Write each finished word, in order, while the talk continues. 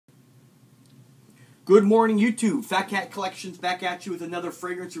Good morning, YouTube. Fat Cat Collections back at you with another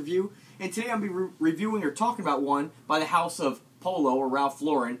fragrance review. And today I'll be reviewing or talking about one by the house of Polo or Ralph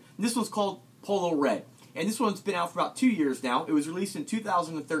Lauren. And this one's called Polo Red. And this one's been out for about 2 years now. It was released in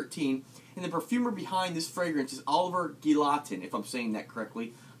 2013. And the perfumer behind this fragrance is Oliver Gelatin, if I'm saying that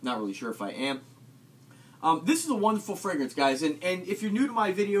correctly. I'm not really sure if I am. This is a wonderful fragrance, guys. And if you're new to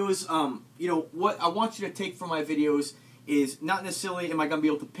my videos, what I want you to take from my videos is not necessarily am I going to be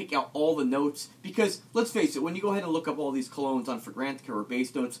able to pick out all the notes, because let's face it, when you go ahead and look up all these colognes on Fragrantica or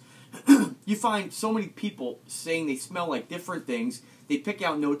base notes, you find so many people saying they smell like different things. They pick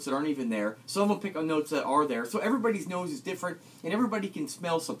out notes that aren't even there. Some of them pick out notes that are there. So everybody's nose is different, and everybody can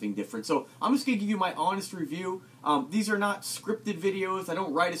smell something different. So I'm just going to give you my honest review. These are not scripted videos. I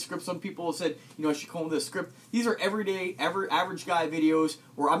don't write a script. Some people have said, I should call them a script. These are everyday, average guy videos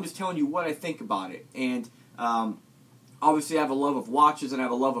where I'm just telling you what I think about it. And obviously, I have a love of watches and I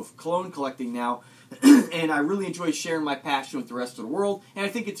have a love of cologne collecting now, and I really enjoy sharing my passion with the rest of the world. And I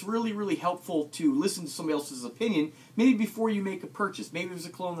think it's really, really helpful to listen to somebody else's opinion, maybe before you make a purchase. Maybe there's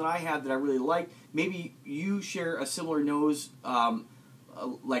a cologne that I have that I really like. Maybe you share a similar nose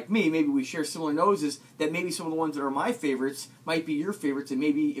like me. Maybe we share similar noses that maybe some of the ones that are my favorites might be your favorites, and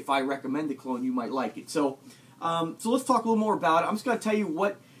maybe if I recommend the cologne, you might like it. So, so let's talk a little more about it. I'm just going to tell you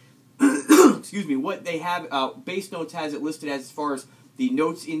what excuse me, what they have, base notes has it listed as far as the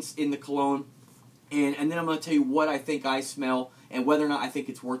notes in the cologne, and then I'm going to tell you what I think I smell and whether or not I think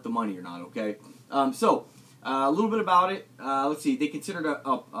it's worth the money or not, okay? So, a little bit about it. Let's see, they considered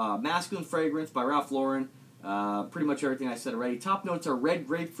a masculine fragrance by Ralph Lauren. Pretty much everything I said already. Top notes are red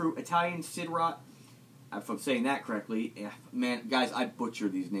grapefruit, Italian sidrot, if I'm saying that correctly. Man, guys, I butcher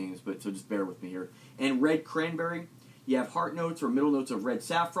these names, but so just bear with me here. And red cranberry. You have heart notes or middle notes of red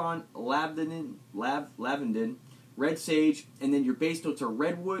saffron, lavender, red sage, and then your base notes are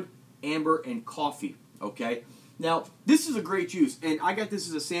redwood, amber, and coffee. Okay? Now, this is a great juice, and I got this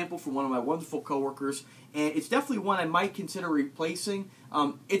as a sample from one of my wonderful coworkers, and it's definitely one I might consider replacing.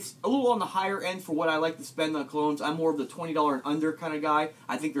 It's a little on the higher end for what I like to spend on colognes. I'm more of the $20 and under kind of guy.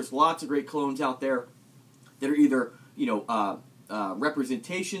 I think there's lots of great colognes out there that are either,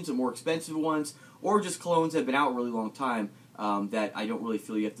 representations of more expensive ones, or just colognes that have been out a really long time that I don't really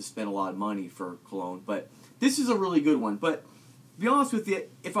feel you have to spend a lot of money for cologne. But this is a really good one. But to be honest with you,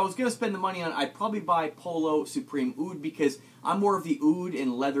 if I was going to spend the money on it, I'd probably buy Polo Supreme Oud, because I'm more of the oud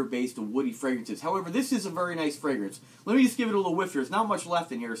and leather-based woody fragrances. However, this is a very nice fragrance. Let me just give it a little whiff here. There's not much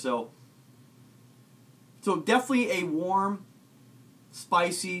left in here, so definitely a warm,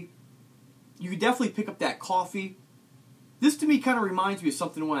 spicy. You could definitely pick up that coffee. This, to me, kind of reminds me of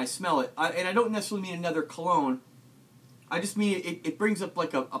something when I smell it. And I don't necessarily mean another cologne. I just mean it brings up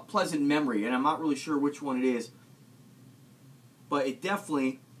like a pleasant memory, and I'm not really sure which one it is. But it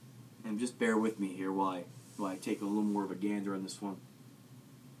definitely, and just bear with me here while I take a little more of a gander on this one.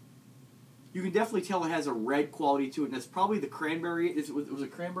 You can definitely tell it has a red quality to it, and that's probably the cranberry. Was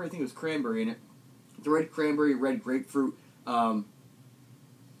it cranberry? I think it was cranberry in it. The red cranberry, red grapefruit. I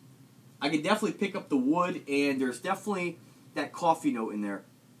can definitely pick up the wood, and there's definitely that coffee note in there.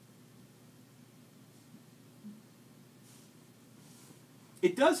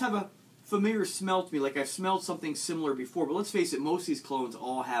 It does have a familiar smell to me, like I've smelled something similar before, but let's face it, most of these colognes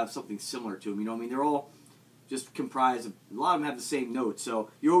all have something similar to them, you know what I mean? They're all just comprised of, a lot of them have the same notes, so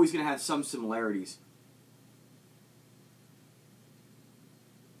you're always going to have some similarities.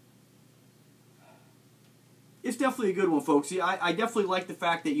 It's definitely a good one, folks. I definitely like the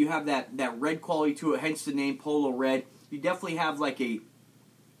fact that you have that red quality to it, hence the name Polo Red. You definitely have like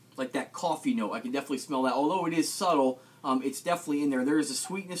that coffee note. I can definitely smell that. Although it is subtle, it's definitely in there. There is a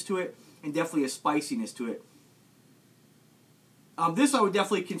sweetness to it and definitely a spiciness to it. This I would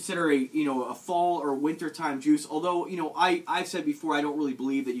definitely consider a fall or wintertime juice. Although I've said before, I don't really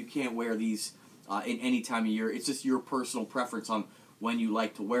believe that you can't wear these in any time of year. It's just your personal preference on when you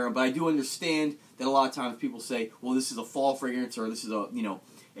like to wear them. But I do understand that a lot of times people say, well, this is a fall fragrance, or this is a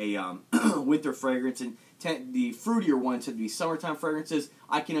winter fragrance, and the fruitier ones tend to be summertime fragrances.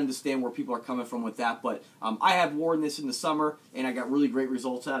 I can understand where people are coming from with that, but I have worn this in the summer, and I got really great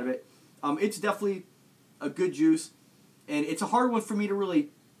results out of it. It's definitely a good juice, and it's a hard one for me to really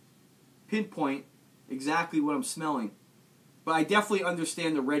pinpoint exactly what I'm smelling. But I definitely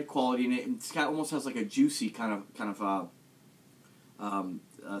understand the red quality in it, and it almost has like a juicy kind of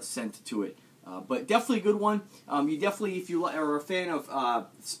scent to it. But definitely a good one. You definitely, if you are a fan of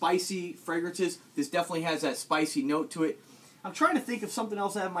spicy fragrances, this definitely has that spicy note to it. I'm trying to think of something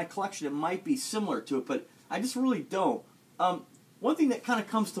else I have in my collection that might be similar to it, but I just really don't. One thing that kind of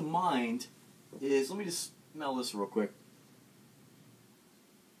comes to mind is, let me just smell this real quick.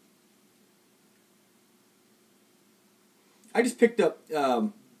 I just picked up.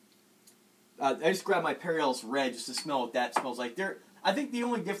 I just grabbed my Perriel's Red just to smell what that smells like. I think the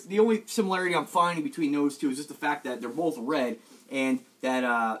only similarity I'm finding between those two is just the fact that they're both red, and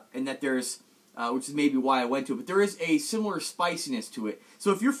that there's which is maybe why I went to it. But there is a similar spiciness to it.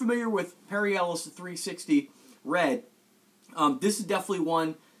 So if you're familiar with Perriel's 360 Red, this is definitely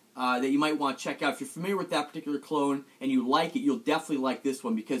one that you might want to check out. If you're familiar with that particular cologne and you like it, you'll definitely like this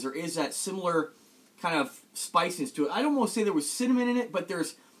one because there is that similar kind of spiciness to it. I'd almost say there was cinnamon in it, but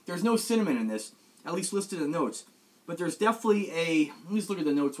there's no cinnamon in this, at least listed in the notes. But there's definitely let me just look at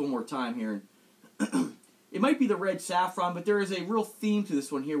the notes one more time here. It might be the red saffron, but there is a real theme to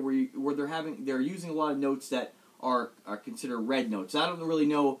this one here where they're using a lot of notes that are considered red notes. I don't really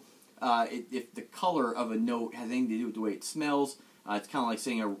know if the color of a note has anything to do with the way it smells. It's kind of like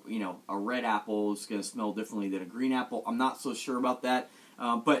saying a red apple is going to smell differently than a green apple. I'm not so sure about that,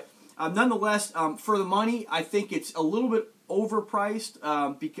 but nonetheless, for the money, I think it's a little bit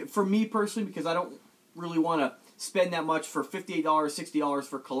overpriced for me personally, because I don't really want to spend that much for $58, $60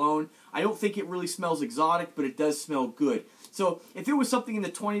 for cologne. I don't think it really smells exotic, but it does smell good. So if it was something in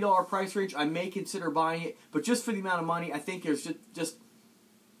the $20 price range, I may consider buying it. But just for the amount of money, I think there's just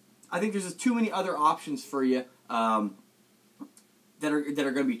too many other options for you that are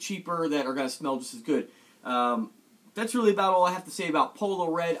going to be cheaper, that are going to smell just as good. That's really about all I have to say about Polo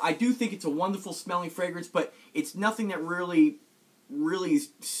Red. I do think it's a wonderful smelling fragrance, but it's nothing that really is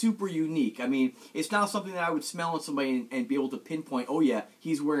super unique. I mean, it's not something that I would smell on somebody and be able to pinpoint, oh yeah,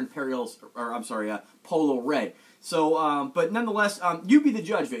 he's wearing Polo Red. So, but nonetheless, you be the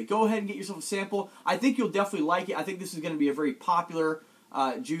judge of it. Go ahead and get yourself a sample. I think you'll definitely like it. I think this is going to be a very popular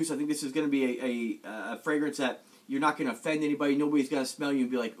juice. I think this is going to be a fragrance that you're not going to offend anybody. Nobody's going to smell you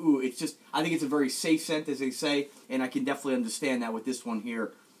and be like, ooh, it's just, I think it's a very safe scent, as they say, and I can definitely understand that with this one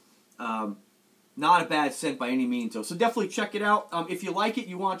here. Not a bad scent by any means, though. So definitely check it out. If you like it,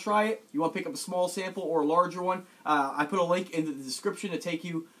 you want to try it, you want to pick up a small sample or a larger one, I put a link in the description to take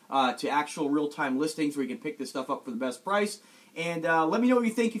you to actual real-time listings where you can pick this stuff up for the best price. And let me know what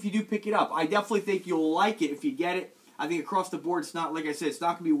you think if you do pick it up. I definitely think you'll like it if you get it. I think across the board, it's not, like I said, it's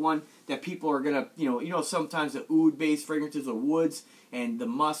not going to be one that people are going to, you know, sometimes the oud-based fragrances, the woods and the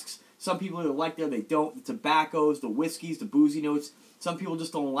musks, some people either like that or they don't. The tobaccos, the whiskeys, the boozy notes, some people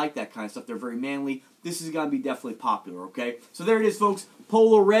just don't like that kind of stuff. They're very manly. This is going to be definitely popular, okay? So there it is, folks.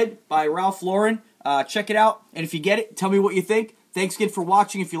 Polo Red by Ralph Lauren. Check it out. And if you get it, tell me what you think. Thanks again for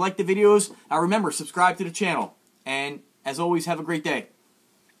watching. If you like the videos, remember, subscribe to the channel. And as always, have a great day.